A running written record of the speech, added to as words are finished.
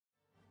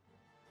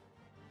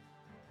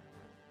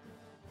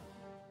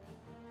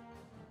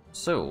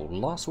So,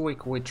 last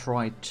week we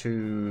tried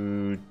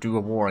to do a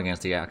war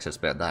against the Axis,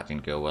 but that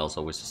didn't go well,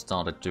 so we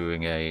started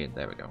doing a...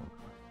 There we go.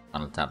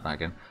 Untap back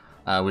in.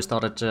 We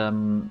started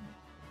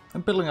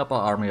building up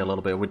our army a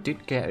little bit. We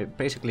did get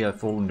basically a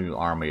full new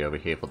army over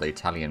here for the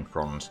Italian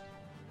front,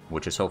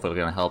 which is hopefully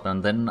going to help.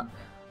 And then,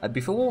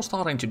 before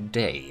starting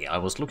today, I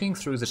was looking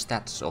through the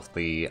stats of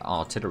the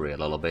artillery a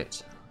little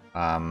bit.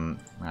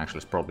 Actually,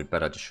 it's probably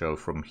better to show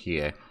from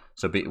here.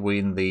 So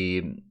between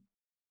the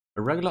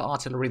regular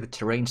artillery, the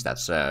terrain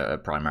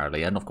stats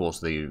primarily, and of course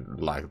the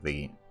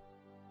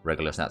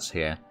regular stats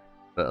here.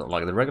 But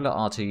like the regular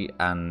RT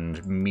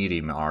and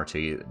medium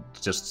RT,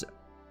 just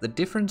the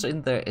difference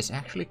in there is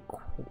actually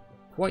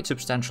quite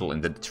substantial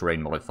in the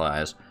terrain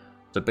modifiers.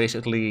 So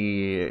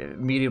basically,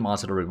 medium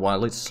artillery,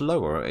 while it's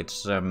slower,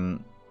 it's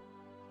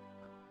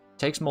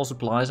takes more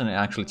supplies and it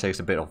actually takes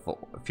a bit of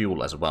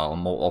fuel as well,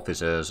 more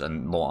officers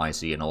and more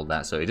IC and all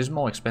that. So it is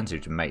more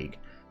expensive to make.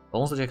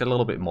 It'll also take a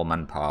little bit more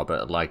manpower,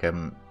 but like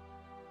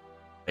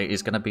it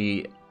is going to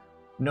be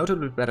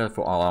notably better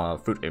for our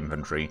foot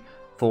infantry.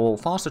 For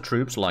faster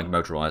troops like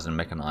motorized and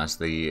mechanized,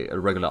 the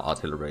regular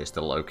artillery is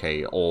still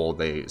okay, or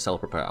the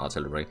self-propelled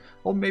artillery,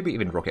 or maybe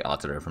even rocket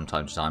artillery from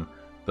time to time.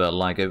 But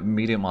like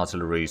medium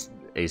artillery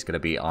is going to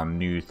be our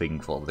new thing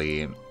for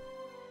the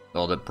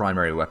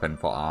primary weapon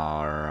for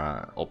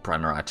our or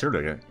primary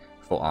artillery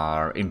for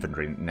our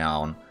infantry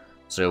now on.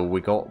 So we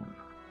got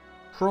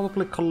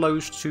probably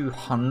close to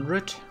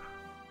 100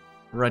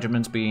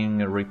 regiments being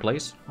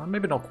replaced. Well,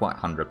 maybe not quite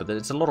 100, but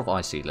it's a lot of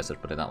IC, let's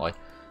just put it that way.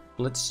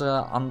 Let's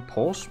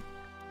unpause.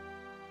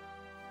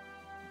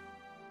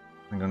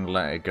 I'm going to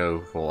let it go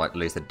for at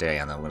least a day,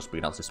 and then we're going to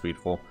speed up to speed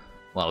 4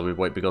 while we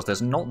wait, because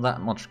there's not that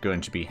much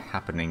going to be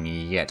happening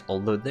yet,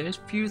 although there's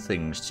few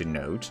things to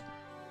note,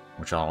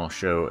 which I'll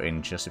show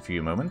in just a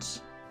few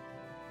moments.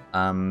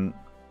 The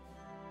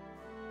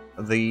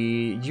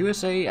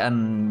USA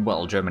and,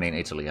 well, Germany and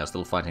Italy are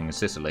still fighting in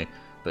Sicily,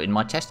 but in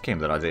my test game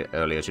that I did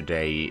earlier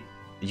today,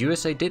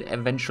 USA did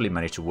eventually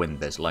manage to win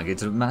this. Like,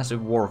 it's a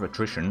massive war of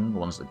attrition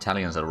once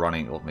Italians are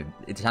running, or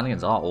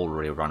Italians are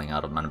already running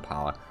out of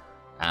manpower,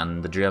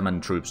 and the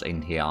German troops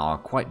in here are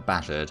quite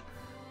battered.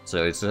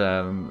 So it's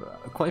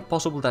quite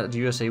possible that the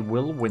USA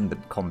will win the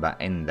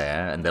combat in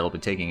there, and they'll be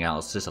taking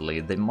out Sicily.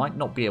 They might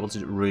not be able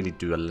to really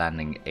do a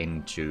landing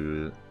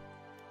into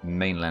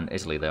mainland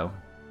Italy, though.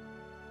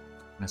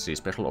 Let's see,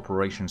 special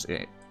operations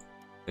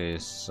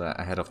is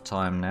ahead of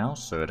time now,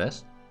 so it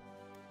is.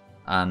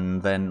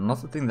 And then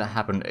another thing that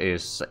happened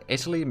is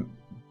Italy,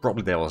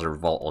 probably there was a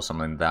revolt or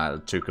something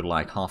that took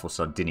like half of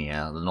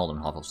Sardinia, the northern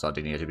half of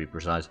Sardinia to be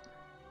precise.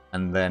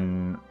 And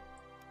then...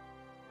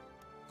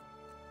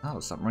 oh,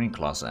 submarine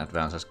class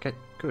advances. Okay,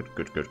 good.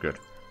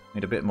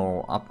 Need a bit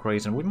more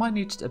upgrades, and we might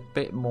need a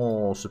bit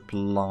more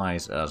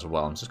supplies as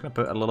well. I'm just going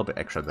to put a little bit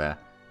extra there,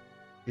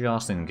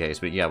 just in case.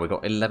 But yeah, we've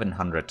got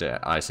 1100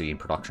 IC in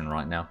production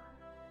right now.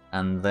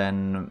 And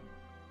then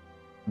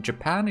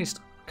Japan is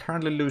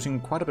currently losing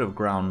quite a bit of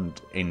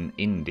ground in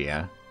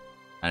India,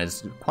 and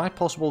it's quite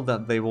possible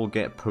that they will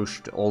get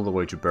pushed all the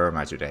way to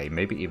Burma today,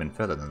 maybe even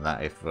further than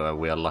that if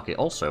we are lucky.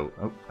 Also,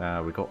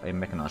 we got a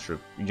mechanized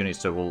troop unit,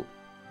 so we'll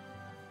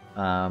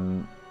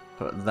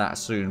put that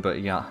soon.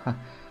 But yeah,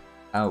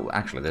 oh,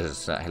 actually, this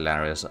is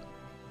hilarious.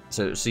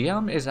 So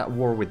Siam is at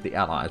war with the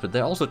Allies, but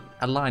they're also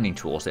aligning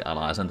towards the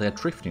Allies, and they're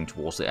drifting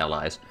towards the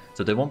Allies,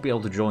 so they won't be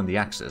able to join the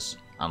Axis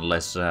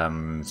unless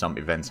some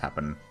events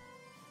happen,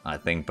 I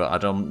think. But I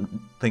don't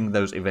think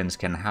those events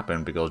can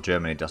happen because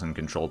Germany doesn't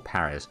control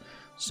Paris,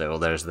 so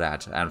there's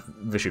that, and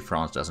Vichy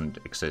France doesn't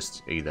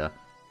exist either.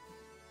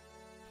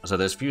 So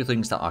there's few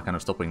things that are kind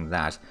of stopping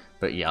that,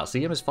 but yeah,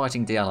 Siam is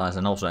fighting the Allies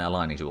and also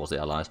aligning towards the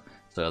Allies,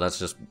 so that's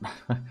just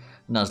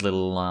nice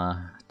little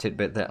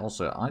tidbit there.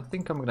 Also, I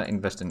think I'm going to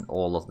invest in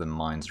all of the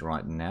mines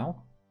right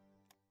now,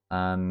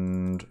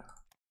 and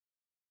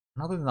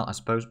another than that, I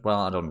suppose, well,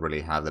 I don't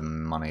really have the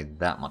money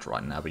that much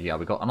right now, but yeah,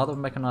 we got another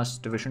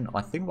mechanized division.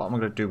 I think what I'm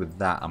going to do with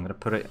that, I'm going to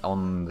put it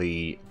on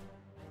the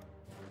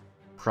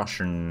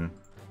Prussian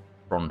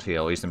frontier,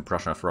 or Eastern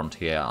Prussia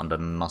frontier, under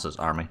Nuss's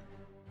army.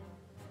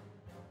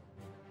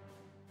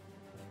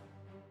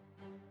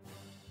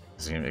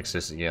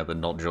 Exists, yeah, the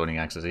not joining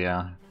Axis,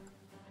 yeah.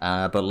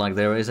 But like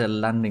there is a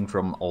landing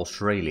from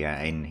Australia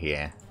in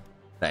here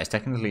that is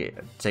technically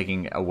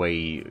taking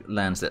away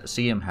lands that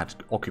Siam had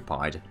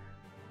occupied,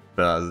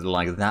 but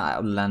like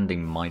that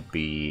landing might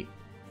be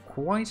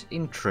quite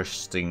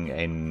interesting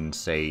in,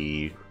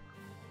 say,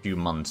 a few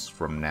months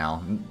from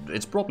now.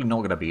 It's probably not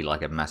going to be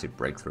like a massive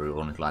breakthrough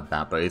or anything like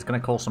that, but it's going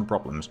to cause some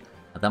problems.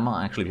 And that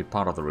might actually be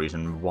part of the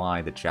reason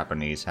why the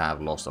Japanese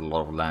have lost a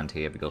lot of land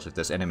here, because if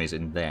there's enemies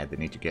in there, they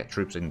need to get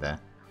troops in there.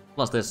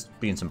 Plus there's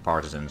been some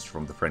partisans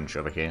from the French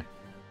over here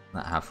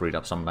that have freed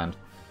up some land.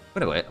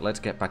 But anyway,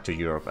 let's get back to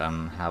Europe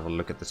and have a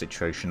look at the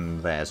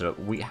situation there. So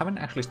we haven't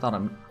actually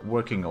started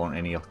working on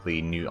any of the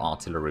new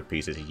artillery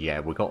pieces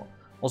yet. We got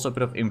also a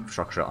bit of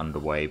infrastructure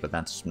underway, but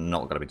that's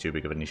not going to be too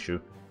big of an issue.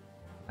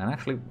 And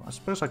actually, I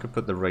suppose I could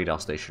put the radar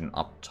station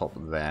up top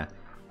there.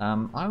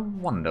 I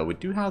wonder, we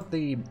do have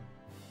the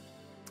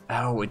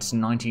Oh, it's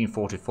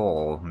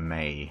 1944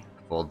 May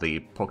for the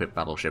pocket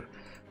battleship.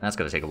 That's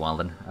going to take a while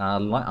then.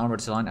 Light armor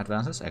design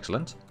advances,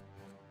 excellent.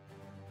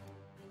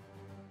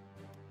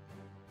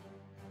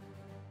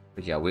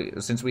 But yeah,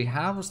 since we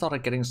have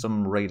started getting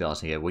some radars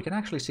here, we can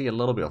actually see a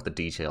little bit of the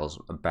details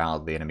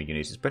about the enemy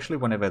units, especially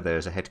whenever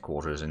there's a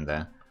headquarters in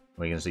there.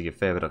 We can see a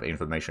fair bit of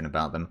information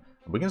about them.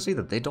 We can see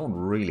that they don't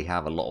really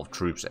have a lot of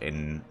troops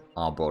in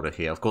our border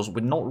here. Of course,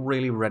 we're not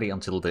really ready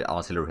until the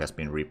artillery has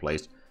been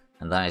replaced,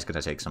 and that is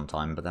going to take some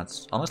time, but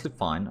that's honestly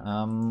fine.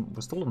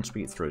 We're still on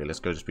speed 3,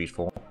 let's go to speed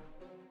 4.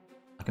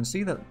 I can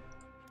see that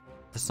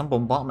there's some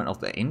bombardment of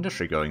the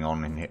industry going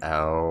on in here.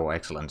 Oh,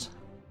 excellent.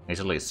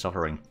 Italy is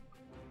suffering.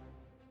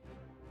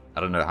 I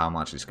don't know how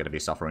much it's going to be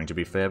suffering, to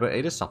be fair, but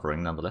it is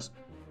suffering nonetheless.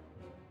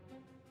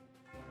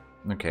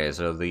 Okay,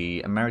 so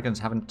the Americans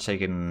haven't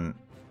taken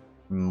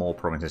more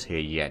provinces here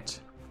yet.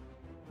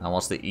 Now,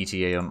 what's the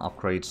ETA on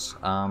upgrades?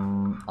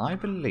 I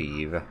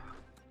believe...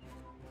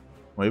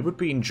 Well, it would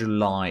be in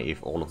July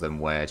if all of them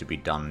were to be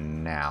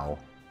done now.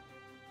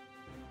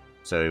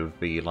 So it would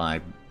be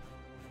like...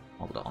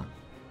 Hold on.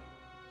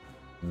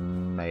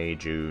 May,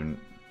 June...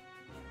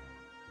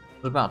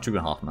 It's about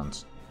 2.5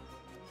 months.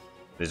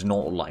 There's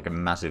not like a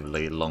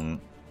massively long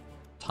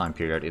time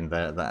period in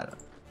there that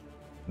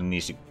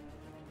needs to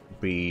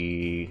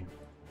be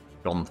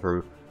gone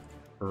through.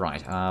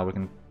 Right, we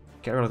can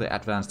get rid of the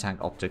advanced tank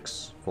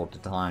optics for the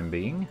time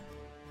being.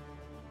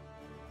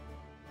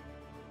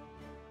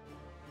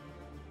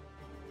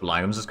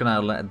 Like, I'm just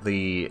gonna let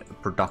the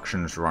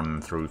productions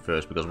run through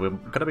first, because we're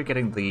gonna be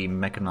getting the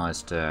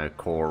mechanized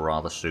core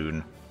rather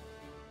soon.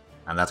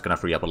 And that's gonna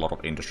free up a lot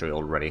of industry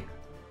already.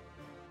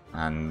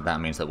 And that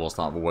means that we'll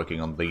start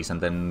working on these, and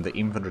then the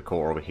infantry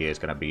corps over here is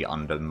going to be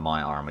under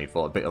my army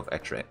for a bit of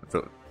extra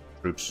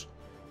troops.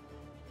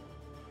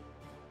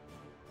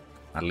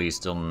 At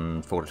least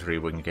on 43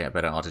 we can get a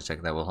better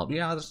architect that will help.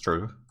 Yeah, that's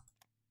true.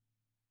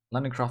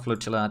 Landing craft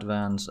flotilla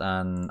advance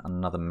and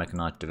another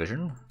mechanized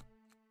division.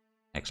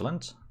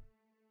 Excellent.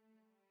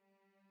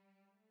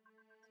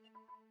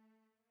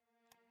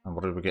 And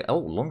what did we get? Oh,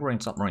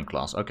 long-range submarine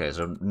class. Okay,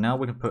 so now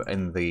we can put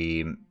in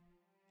the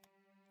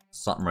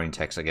submarine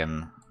techs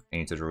again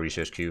into the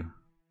research queue.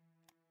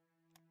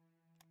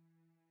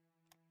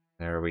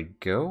 There we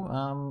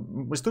go.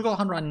 We still got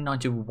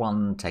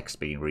 191 techs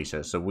being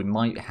researched, so we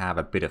might have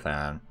a bit of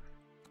an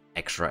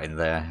extra in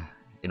there,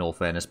 in all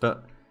fairness,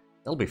 but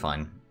they'll be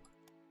fine.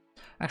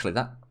 Actually,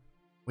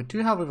 we do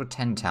have over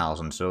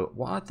 10,000, so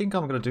what I think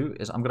I'm going to do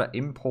is I'm going to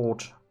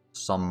import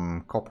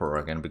some copper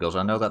again, because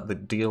I know that the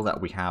deal that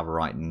we have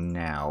right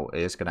now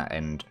is going to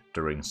end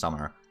during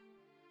summer.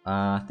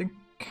 I think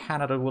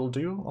Canada will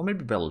do, or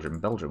maybe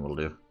Belgium. Belgium will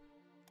do.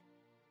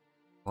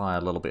 Buy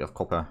a little bit of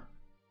copper.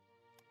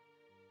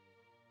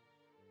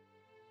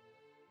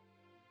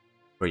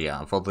 But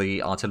yeah, for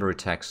the artillery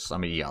techs, I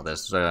mean, yeah,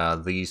 there's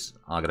these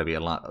are going to be a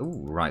lot. Oh,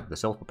 right, the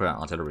self-propelled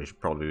artillery should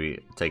probably be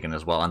taken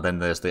as well. And then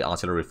there's the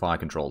artillery fire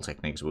control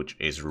techniques, which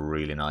is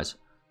really nice.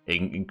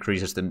 It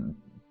increases the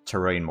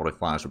terrain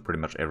modifiers for pretty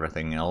much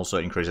everything, and also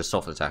increases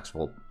soft attacks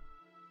for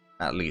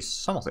at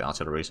least some of the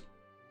artilleries.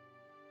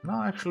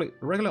 No, actually,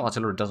 regular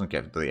artillery doesn't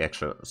get the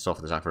extra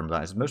soft attack from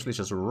that. It's mostly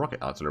just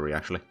rocket artillery,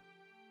 actually.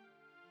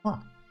 Huh.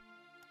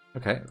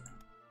 Okay.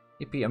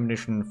 EP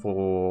ammunition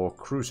for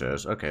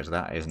cruisers. Okay, so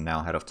that is now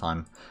ahead of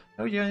time.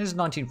 Oh yeah, it's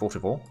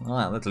 1944.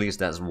 Well, at least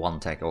that's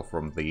one tech off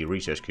from the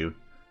research queue.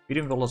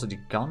 Medium velocity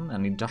gun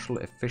and industrial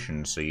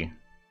efficiency.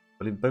 I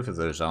believe both of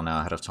those are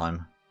now ahead of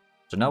time.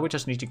 So now we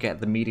just need to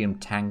get the medium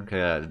tank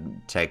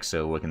tech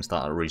so we can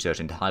start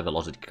researching the high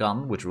velocity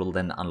gun, which will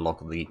then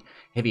unlock the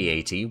heavy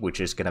AT,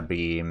 which is going to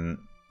be...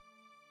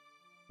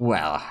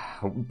 well,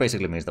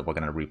 basically means that we're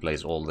going to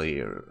replace all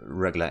the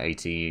regular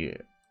AT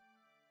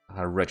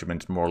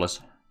regiments, more or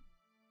less.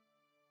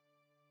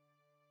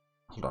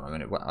 Hold on a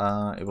minute.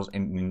 It was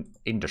in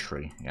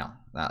industry. Yeah,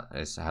 that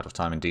is ahead of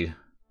time indeed.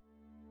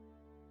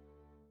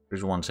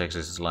 2-1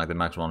 Texas is like the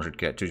max one should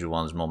get.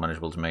 2-1 is more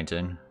manageable to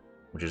maintain,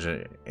 which is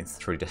in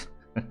 3 days.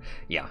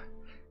 Yeah,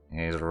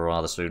 it's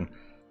rather soon.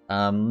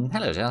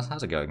 Hello, Jazz.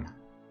 How's it going?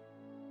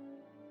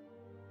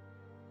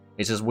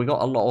 It says we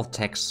got a lot of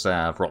texts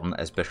from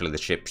especially the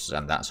ships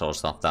and that sort of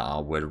stuff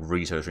that we're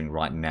researching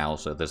right now,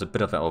 so there's a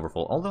bit of an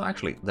overflow. Although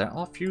actually there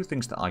are a few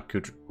things that I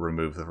could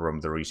remove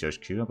from the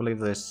research queue. I believe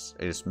this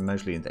is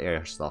mostly in the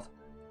air stuff.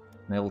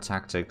 Naval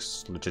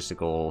tactics,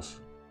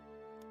 logisticals,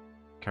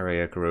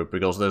 carrier crew,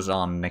 because those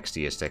are next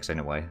year's texts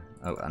anyway.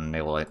 Oh, and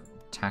naval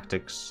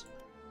tactics,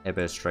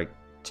 air strike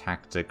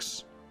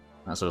tactics,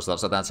 that sort of stuff.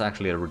 So that's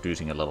actually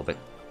reducing a little bit.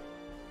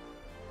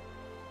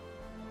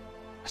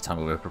 Time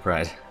we were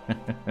prepared.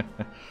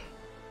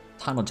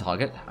 Time on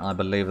target. I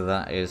believe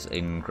that is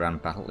in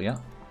Grand Battle. Yeah,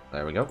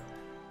 there we go.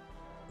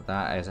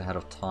 That is ahead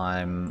of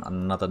time.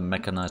 Another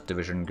mechanized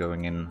division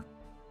going in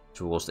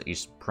towards the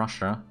East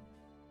Prussia.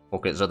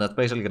 Okay, so that's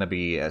basically going to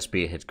be a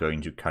spearhead going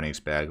to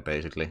Königsberg,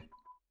 basically.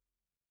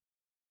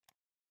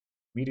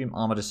 Medium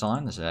armor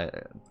design.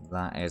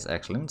 That is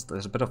excellent.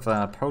 There's a bit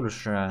of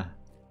Polish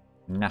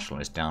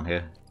nationalist down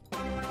here.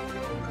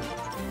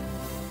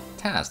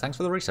 Taz, thanks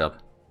for the resub.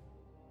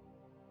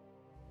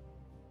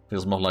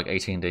 Feels more like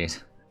 18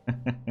 days.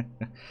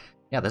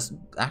 Yeah, there's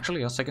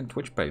actually a second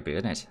Twitch baby,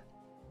 isn't it?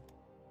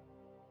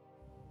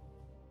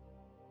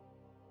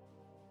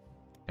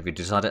 Have you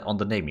decided on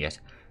the name yet?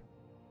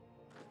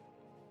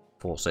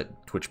 Force it,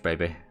 Twitch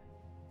baby.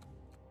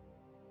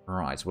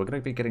 Right, so we're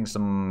going to be getting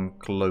some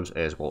close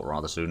air support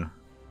rather soon.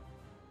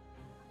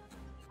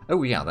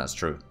 Oh yeah, that's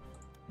true.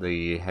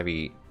 The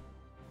heavy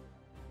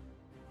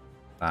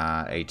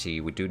AT,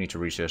 we do need to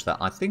research that.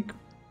 I think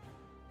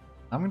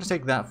I'm going to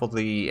take that for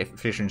the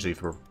efficiency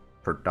for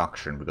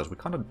production, because we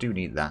kind of do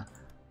need that.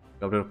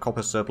 Got a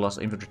copper surplus,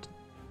 infantry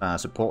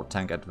support,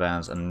 tank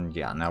advance, and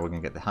yeah, now we're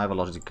going to get the high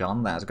velocity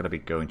gun. That's going to be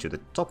going to the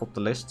top of the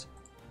list,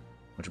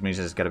 which means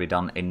it's going to be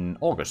done in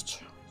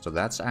August. So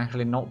that's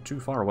actually not too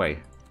far away.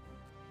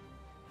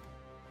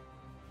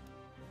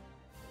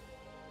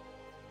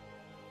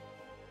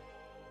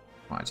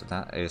 Right, so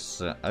that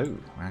is... oh,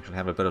 we actually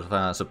have a bit of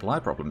a supply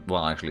problem.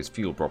 Well, actually, it's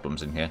fuel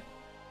problems in here.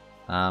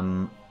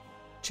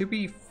 To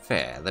be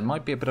fair, there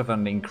might be a bit of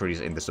an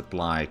increase in the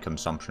supply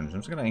consumption. So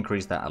I'm just going to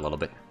increase that a little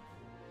bit.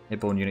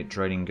 Airborne unit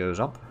training goes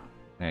up.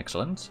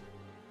 Excellent.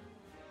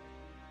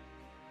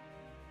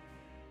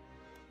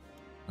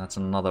 That's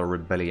another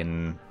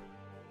rebellion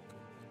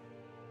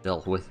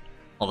dealt with.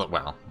 Although,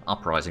 well,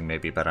 uprising may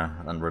be better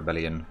than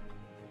rebellion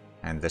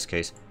in this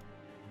case.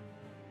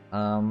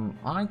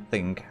 I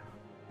think...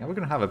 yeah, we're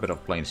going to have a bit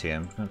of planes here.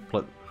 I'm going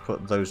to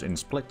put those in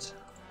split.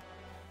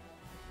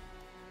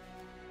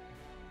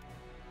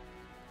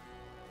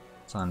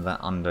 Assign that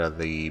under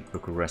the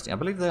Bucharest. I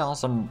believe there are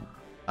some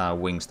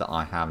wings that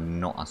I have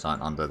not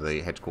assigned under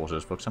the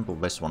headquarters. For example,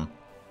 this one.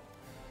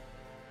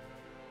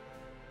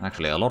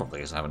 Actually, a lot of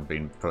these haven't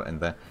been put in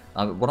there.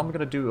 What I'm going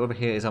to do over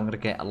here is I'm going to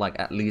get like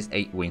at least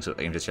 8 wings of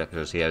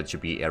interceptors here to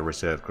be a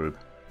reserve group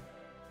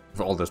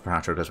for all those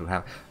paratroopers we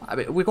have. I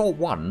mean, we got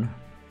one.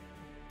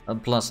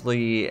 Plus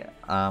the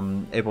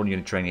airborne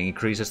unit training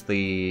increases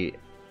the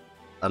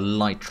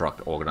light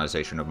truck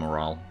organization of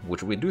morale,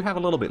 which we do have a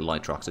little bit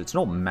light trucks. It's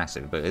not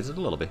massive, but it's a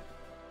little bit.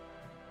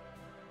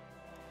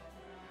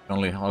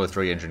 Only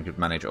HoI3 engine could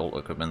manage all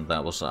equipment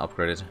that was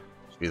upgraded.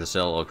 Either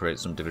sell or create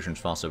some divisions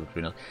faster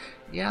between us.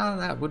 Yeah,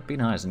 that would be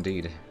nice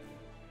indeed.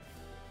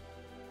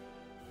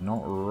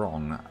 Not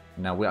wrong.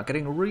 Now we are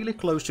getting really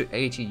close to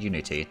 80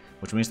 unity,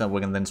 which means that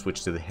we can then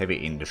switch to the heavy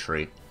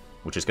industry,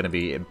 which is going to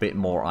be a bit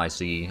more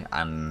IC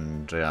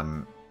and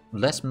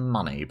less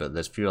money, but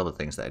there's a few other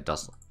things that it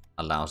does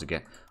allow us to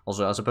get.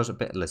 Also, I suppose a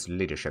bit less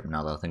leadership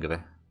now that I think of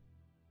it.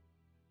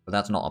 But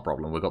that's not a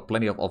problem. We've got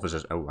plenty of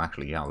officers. Oh,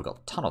 actually, yeah, we've got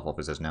a ton of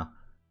officers now.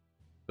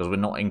 Because we're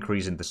not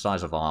increasing the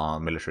size of our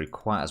military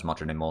quite as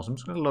much anymore. So I'm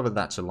just going to lower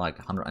that to like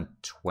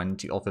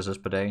 120 officers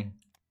per day.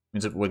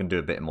 Means that we can do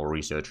a bit more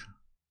research.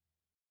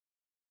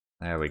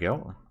 There we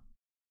go.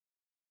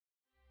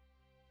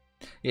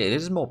 Yeah, it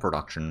is more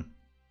production,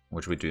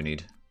 which we do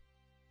need.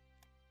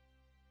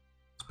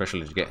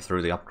 Especially to get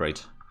through the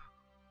upgrade.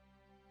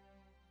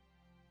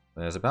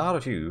 There's about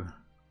a few.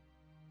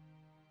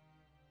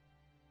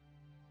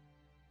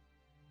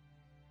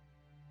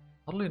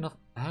 Oddly enough,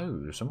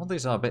 oh, some of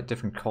these are a bit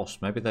different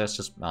costs. Maybe there's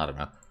just, I don't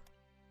know.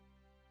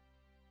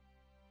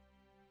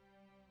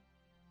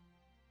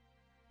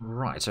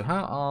 Right, so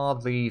how are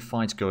the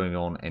fights going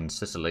on in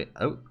Sicily?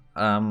 Oh,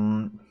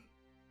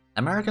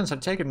 Americans have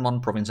taken one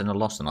province and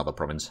lost another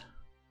province.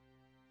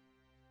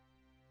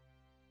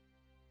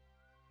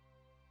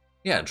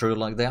 Yeah, true,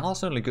 like, there are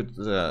certainly good,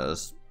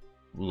 things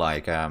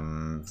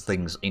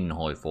in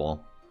HoI4.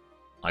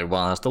 Well,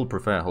 I still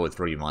prefer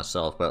HoI3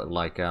 myself, but,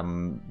 like,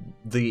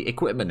 the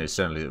equipment is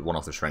certainly one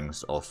of the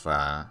strengths of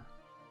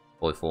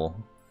HoI4.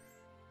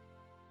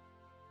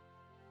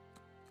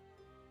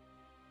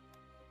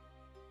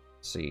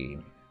 Let's see.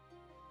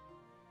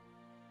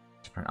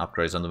 Different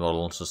upgrades on the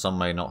model, so some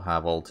may not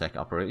have all tech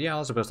upgrades. Yeah,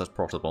 I suppose that's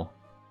possible.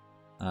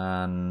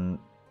 And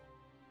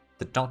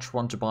the Dutch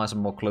want to buy some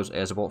more close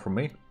air support from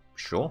me?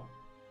 Sure.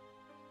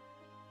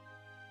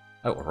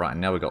 Oh, right,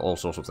 now we've got all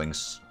sorts of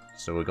things.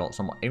 So we've got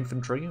some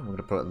infantry, we're going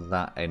to put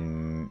that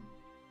in...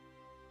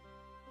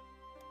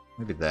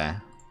 maybe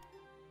there.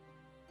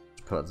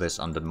 Let's put this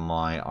under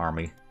my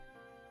army.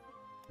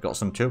 We've got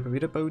some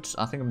torpedo boats.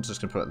 I think I'm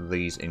just going to put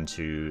these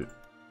into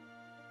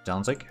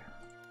Danzig.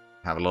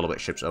 Have a little bit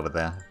of ships over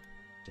there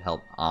to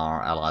help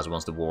our allies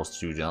once the wars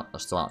do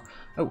start.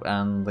 Oh,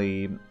 and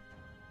the...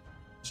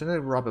 so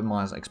the rubber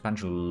mines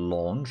expansion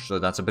launch, so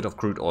that's a bit of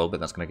crude oil, but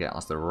that's going to get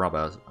us the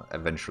rubber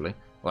eventually.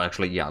 Well,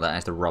 actually, yeah, that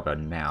is the rubber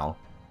now.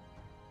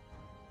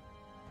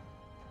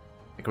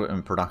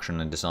 Equipment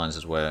production and designs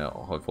is where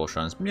HoI4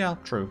 shines. Yeah,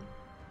 true.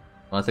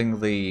 I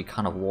think the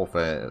kind of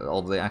warfare,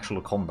 or the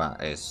actual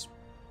combat is,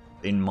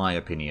 in my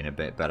opinion, a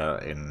bit better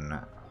in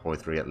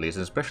HoI3 at least,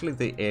 especially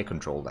the air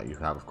control that you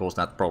have. Of course,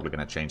 that's probably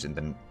going to change in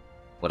the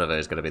whatever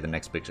is going to be the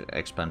next big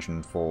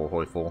expansion for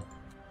HoI4.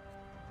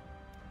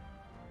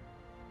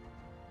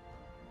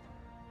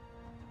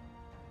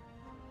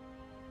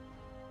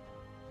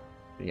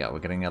 Yeah, we're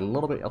getting a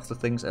little bit of the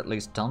things at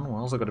least done. We're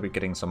also going to be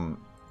getting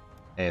some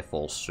Air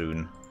Force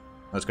soon.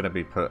 That's going to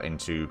be put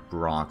into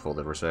Prague for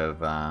the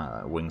reserve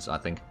wings, I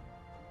think.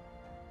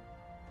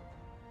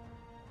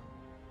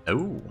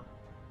 Oh.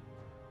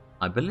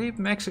 I believe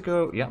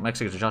Mexico... Yeah,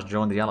 Mexico just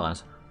joined the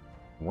Allies.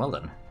 Well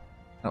then.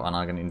 Oh, and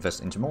I can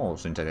invest into more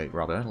synthetic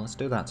rubber. Let's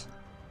do that.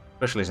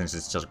 Especially since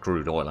it's just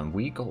crude oil, and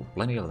we got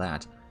plenty of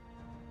that.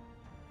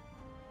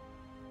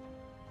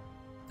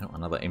 Oh,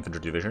 another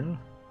infantry division.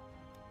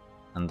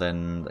 And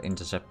then the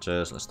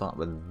interceptors, let's start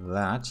with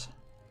that.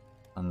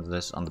 And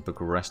this on the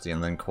Bucharesti,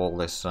 and then call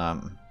this...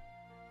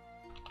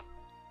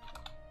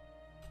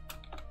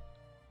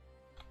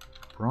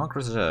 Prague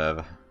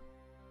Reserve.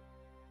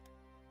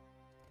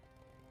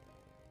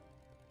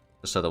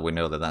 So that we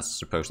know that that's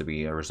supposed to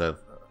be a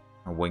reserve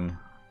wing.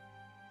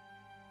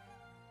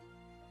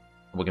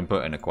 We can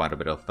put in quite a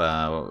bit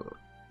of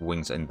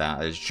wings in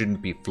that. It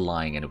shouldn't be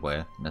flying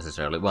anywhere,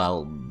 necessarily.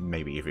 Well,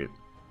 maybe if it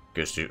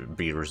goes to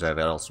be reserved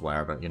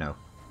elsewhere, but, you know.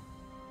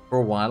 For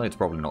a while, it's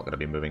probably not going to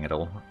be moving at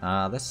all.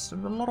 There's a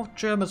lot of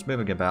Germans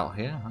moving about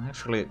here.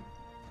 Actually,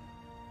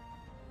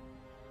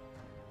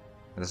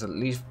 there's at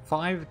least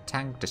 5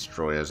 tank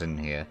destroyers in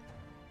here.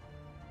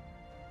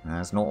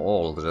 That's not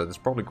all. There's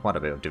probably quite a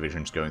bit of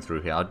divisions going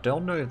through here. I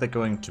don't know if they're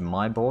going to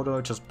my border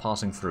or just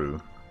passing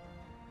through.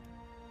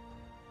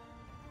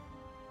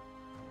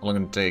 How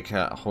long it take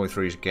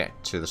HoI3 to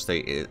get to the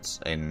state it's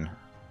in?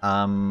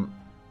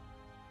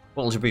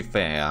 Well, to be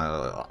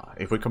fair,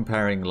 if we're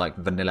comparing like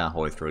vanilla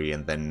HoI3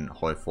 and then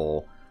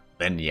HoI4,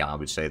 then yeah, I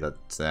would say that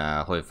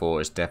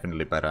HoI4 is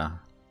definitely better.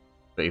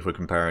 But if we're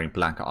comparing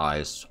Black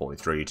Eyes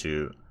HoI3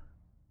 to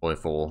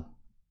HoI4,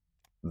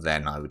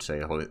 then I would say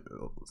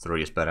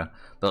HoI3 is better.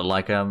 But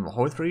like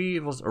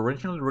HoI3 was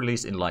originally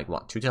released in like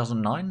what,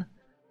 2009?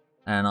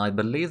 And I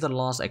believe the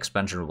last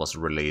expansion was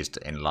released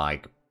in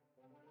like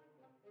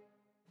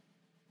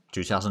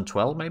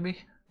 2012 maybe?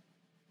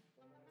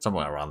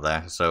 Somewhere around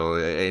there, so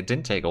it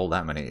didn't take all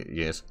that many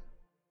years.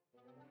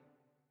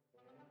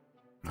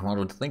 One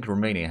would think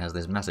Romania has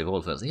this massive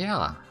oil fields.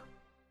 Yeah,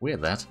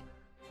 weird that.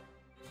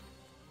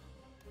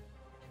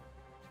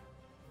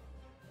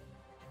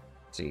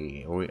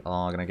 See, we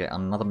are going to get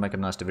another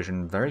mechanized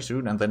division very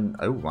soon, and then,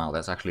 oh wow,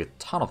 that's actually a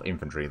ton of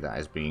infantry that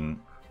is being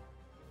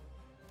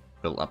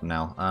built up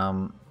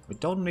now. We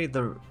don't need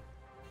the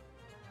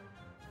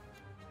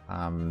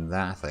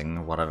that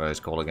thing, whatever it's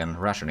called again,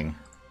 rationing.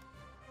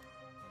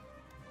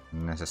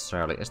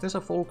 Necessarily. Is this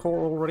a full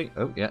core already?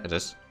 Oh yeah, it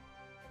is.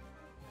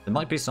 There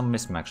might be some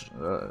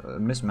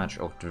mismatch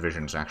of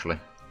divisions actually.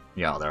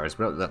 Yeah, there is,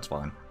 but that's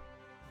fine.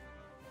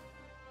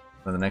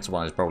 Then the next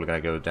one is probably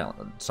going to go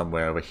down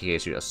somewhere over here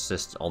to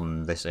assist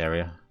on this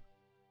area.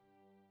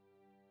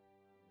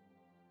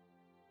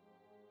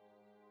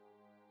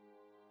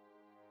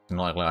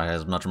 Not likely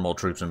has much more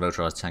troops and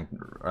motorized tank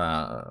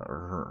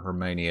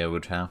Romania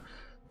would have.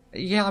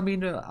 Yeah, I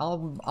mean,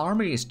 our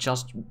army is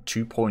just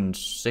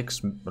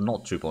 2.6,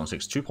 not 2.6,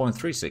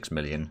 2.36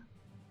 million.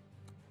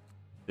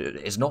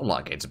 It's not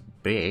like it's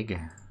big.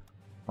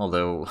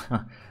 Although,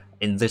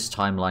 in this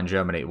timeline,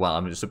 Germany, well,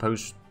 I mean,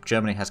 suppose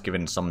Germany has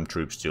given some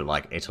troops to,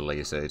 like,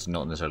 Italy, so it's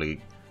not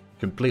necessarily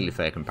completely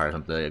fair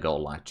comparison. They got,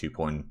 like,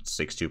 2.6,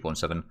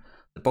 2.7.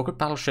 The Pocket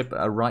Battleship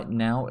right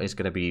now is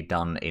going to be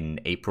done in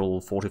April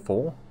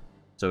 44,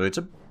 so it's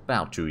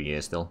about 2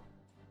 years still.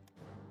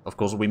 Of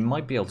course, we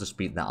might be able to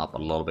speed that up a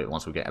little bit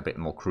once we get a bit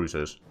more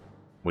cruisers.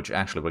 Which,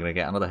 actually, we're going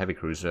to get another heavy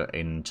cruiser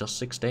in just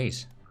 6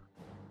 days.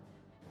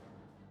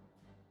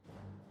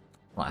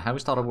 Right, have we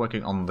started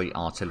working on the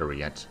artillery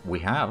yet? We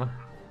have.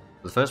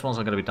 The first ones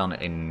are going to be done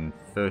in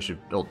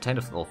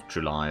 10th of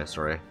July,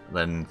 sorry,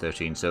 then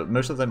 13. So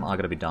most of them are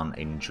going to be done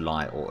in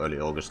July or early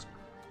August.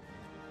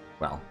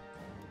 Well,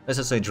 let's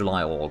just say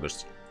July or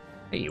August.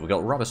 Hey, we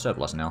got rubber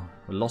surplus now.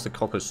 We lost the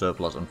copper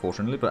surplus,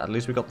 unfortunately, but at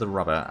least we got the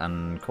rubber.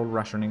 And coal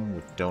rationing,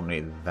 we don't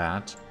need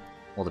that.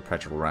 Or the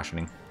petrol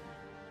rationing.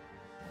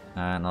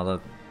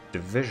 Another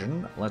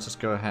division. Let's just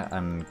go ahead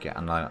and get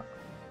another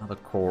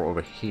corps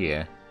over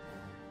here.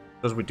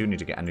 Because we do need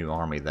to get a new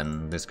army,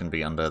 then this can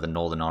be under the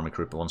Northern Army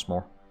Group once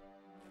more.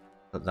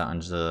 Put that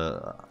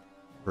into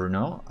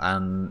Bruno,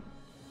 and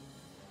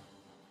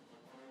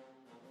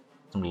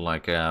something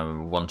like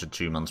 1 to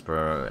 2 months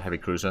per heavy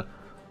cruiser.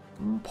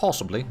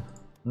 Possibly.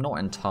 Not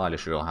entirely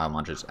sure how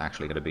much it's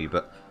actually going to be,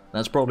 but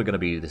that's probably going to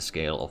be the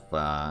scale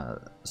of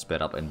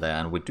sped up in there.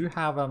 And we do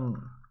have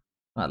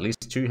at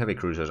least 2 heavy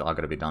cruisers are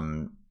going to be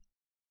done.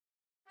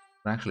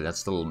 Actually, that's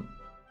still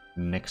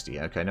next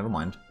year. Okay, never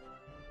mind.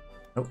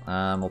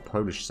 Oh, more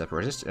Polish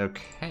separatists.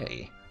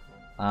 Okay.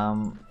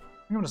 I'm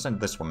going to send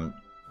this one.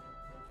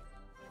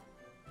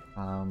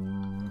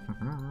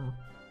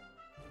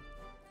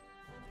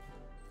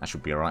 That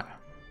should be alright.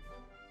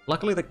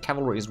 Luckily, the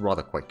cavalry is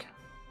rather quick.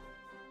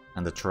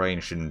 And the terrain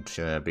shouldn't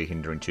be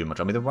hindering too much.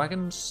 I mean, the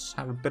wagons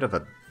have a bit of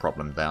a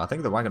problem there. I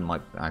think the wagon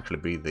might actually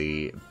be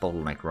the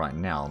bottleneck right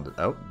now.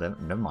 Oh,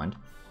 never mind.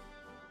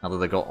 Now that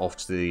they got off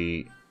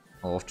to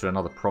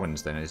another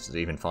province, then it's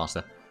even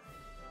faster.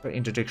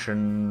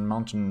 Interdiction,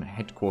 mountain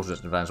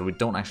headquarters advance. So we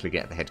don't actually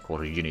get the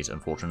headquarters units,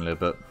 unfortunately,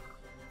 but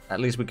at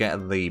least we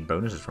get the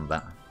bonuses from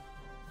that.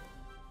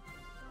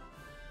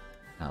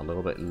 Now, a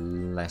little bit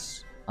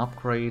less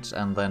upgrades,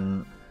 and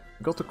then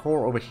we got the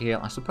core over here.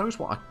 I suppose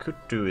what I could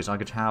do is I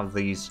could have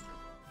these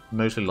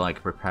mostly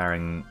like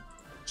preparing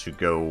to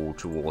go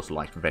towards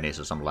like Venice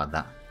or something like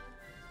that.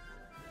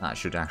 That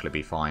should actually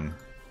be fine.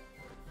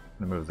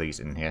 Let me move these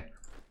in here.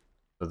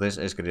 So this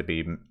is going to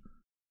be...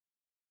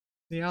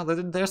 Yeah,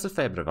 there's a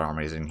fair bit of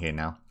armies in here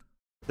now.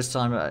 This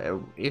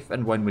time, if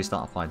and when we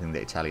start fighting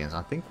the Italians,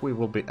 I think we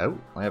will be... Oh,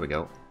 there we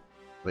go.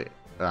 The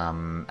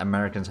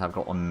Americans have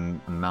got on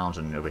a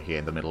mountain over here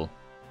in the middle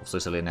of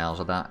Sicily now,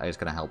 so that is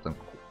going to help them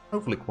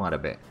hopefully quite a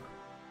bit.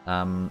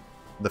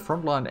 The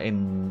front line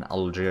in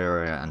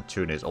Algeria and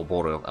Tunis, or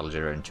border of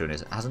Algeria and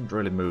Tunis, hasn't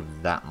really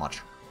moved that much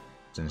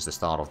since the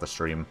start of the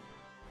stream.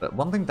 But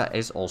one thing that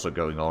is also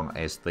going on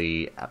is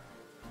the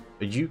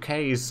UK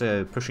is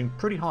pushing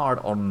pretty hard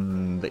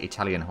on the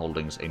Italian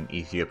holdings in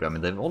Ethiopia. I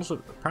mean, they've also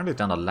apparently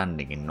done a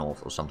landing in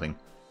north or something.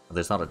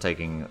 They started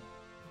taking...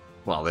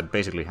 Well, they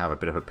basically have a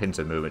bit of a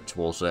pincer movement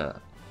towards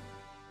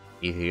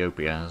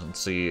Ethiopia and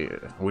see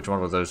which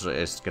one of those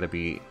is going to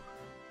be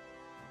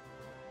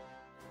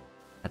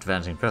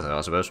advancing further,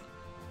 I suppose.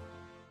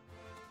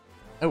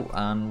 Oh,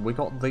 and we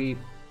got the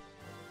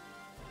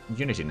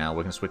unity now.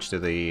 We can switch to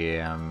the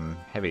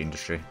heavy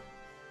industry.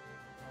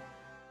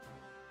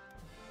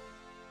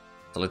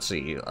 So let's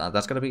see.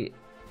 That's going to be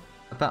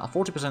about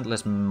 40%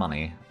 less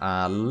money,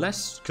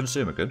 less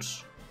consumer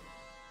goods.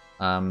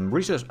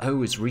 Research.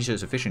 Oh, it's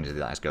research efficiency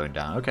that is going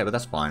down. Okay, but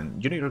that's fine.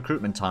 Unit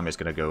recruitment time is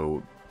going to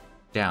go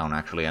down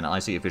actually, and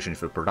IC efficiency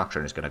for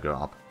production is going to go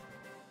up.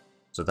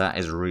 So that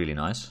is really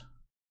nice.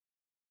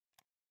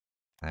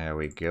 There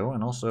we go,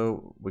 and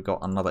also we got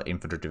another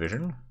infantry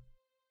division.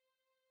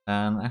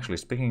 And actually,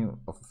 speaking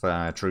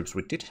of troops,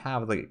 we did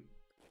have the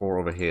 4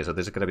 over here, so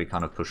this is going to be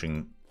kind of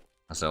pushing,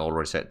 as I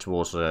already said,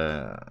 towards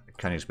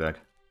Königsberg.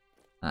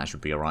 That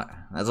should be alright.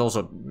 That's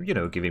also, you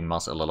know, giving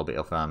Mus a little bit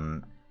of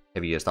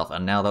heavier stuff,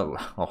 and now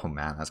that... Oh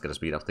man, that's going to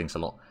speed up things a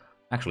lot.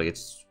 Actually,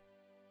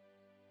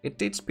 it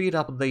did speed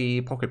up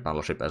the pocket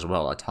battleship as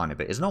well, a tiny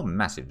bit. It's not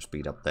massive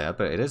speed up there,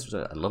 but it is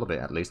a little bit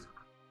at least.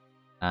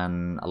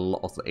 And a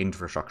lot of the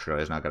infrastructure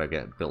is now going to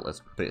get built a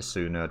bit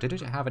sooner. Did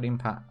it have an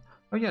impact?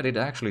 Oh yeah, it did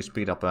actually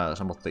speed up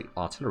some of the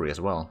artillery as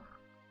well.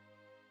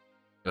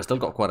 We've still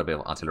got quite a bit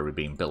of artillery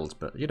being built,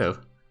 but you know.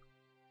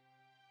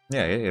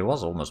 Yeah, it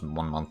was almost 1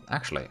 month.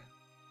 Actually,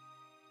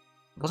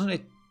 wasn't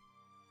it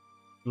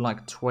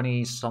like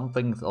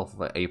 20-something of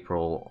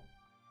April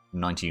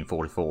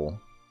 1944?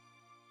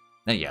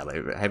 Yeah,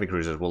 the heavy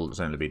cruisers will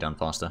certainly be done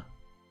faster.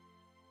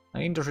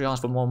 The industry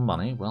asked for more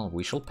money. Well,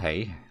 we shall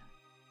pay.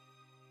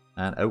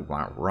 And oh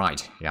wow,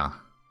 right, yeah,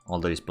 all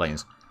these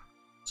planes.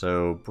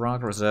 So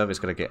Prague Reserve is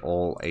going to get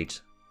all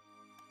 8,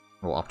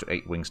 or up to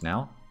 8 wings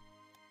now.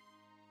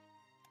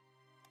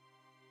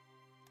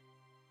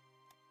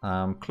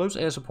 Close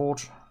air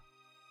support.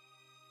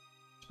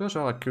 I suppose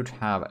I could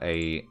have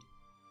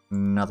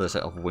another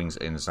set of wings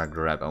in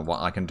Zagreb, and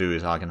what I can do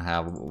is I can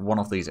have one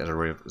of these as a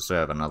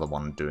reserve, another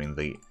one doing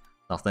the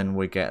stuff. Then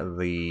we get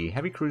the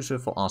heavy cruiser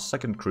for our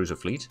 2nd cruiser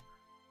fleet.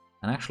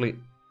 And actually,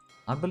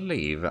 I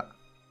believe...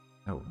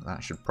 Oh,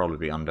 that should probably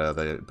be under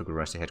the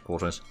Bucharest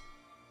headquarters.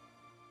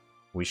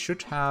 We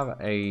should have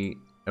a...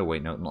 Oh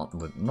wait, no,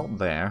 not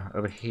there.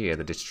 Over here,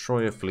 the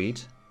destroyer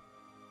fleet.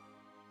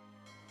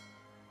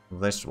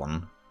 This one.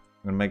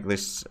 I'm going to make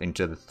this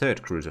into the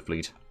 3rd cruiser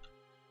fleet.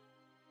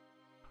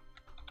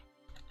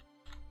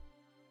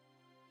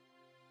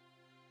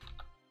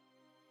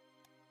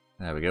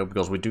 There we go,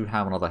 because we do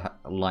have another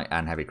light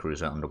and heavy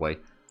cruiser underway.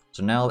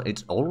 So now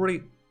it's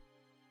already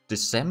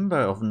December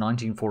of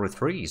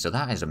 1943, so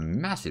that is a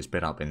massive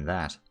speed up in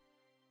that.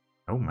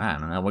 Oh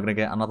man, and we're going to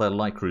get another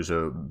light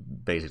cruiser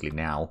basically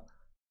now.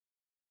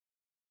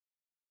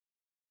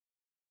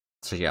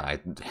 So yeah,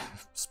 it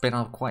sped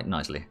up quite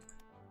nicely.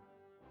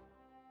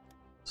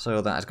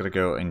 So that is going to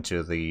go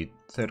into the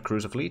 3rd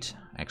cruiser fleet.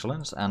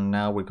 Excellent. And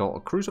now we've got a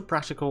cruiser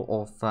practical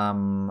of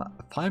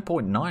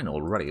 5.9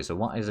 already. So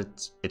what is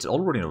it? It's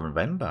already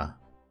November.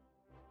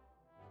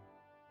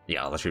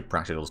 Yeah, the ship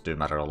practicals do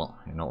matter a lot.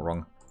 You're not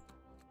wrong.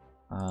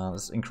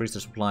 Let's increase the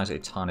supplies a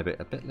tiny bit.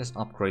 A bit less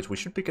upgrades. We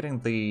should be getting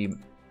the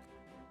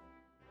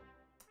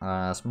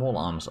small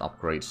arms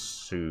upgrade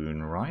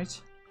soon,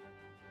 right?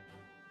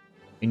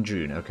 In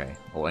June, okay.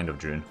 Or end of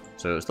June.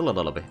 So still a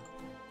little bit.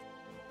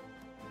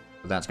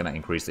 But that's going to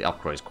increase the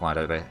upgrades quite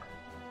a bit,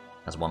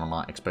 as one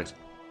might expect.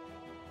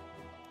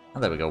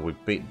 And there we go, we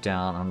beat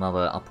down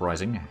another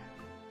uprising.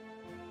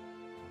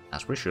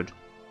 As we should.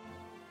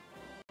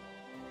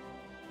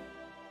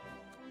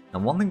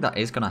 And one thing that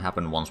is going to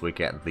happen once we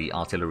get the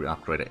artillery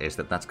upgrade is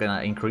that that's going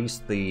to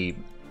increase the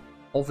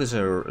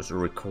officers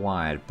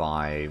required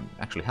by...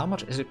 Actually, how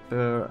much is it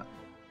per...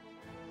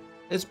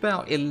 It's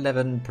about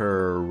 11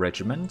 per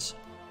regiment.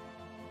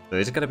 So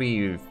it's going to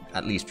be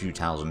at least a few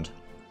thousand.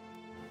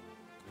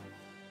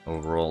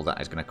 Overall,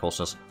 that is going to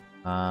cost us.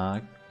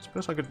 I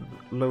suppose I could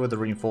lower the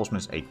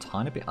reinforcements a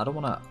tiny bit. I don't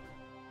want to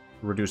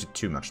reduce it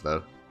too much,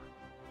 though.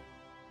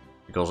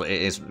 Because it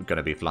is going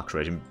to be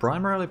fluctuating.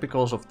 Primarily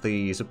because of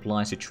the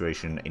supply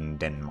situation in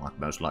Denmark,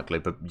 most likely.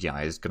 But yeah,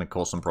 it's going to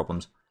cause some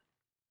problems.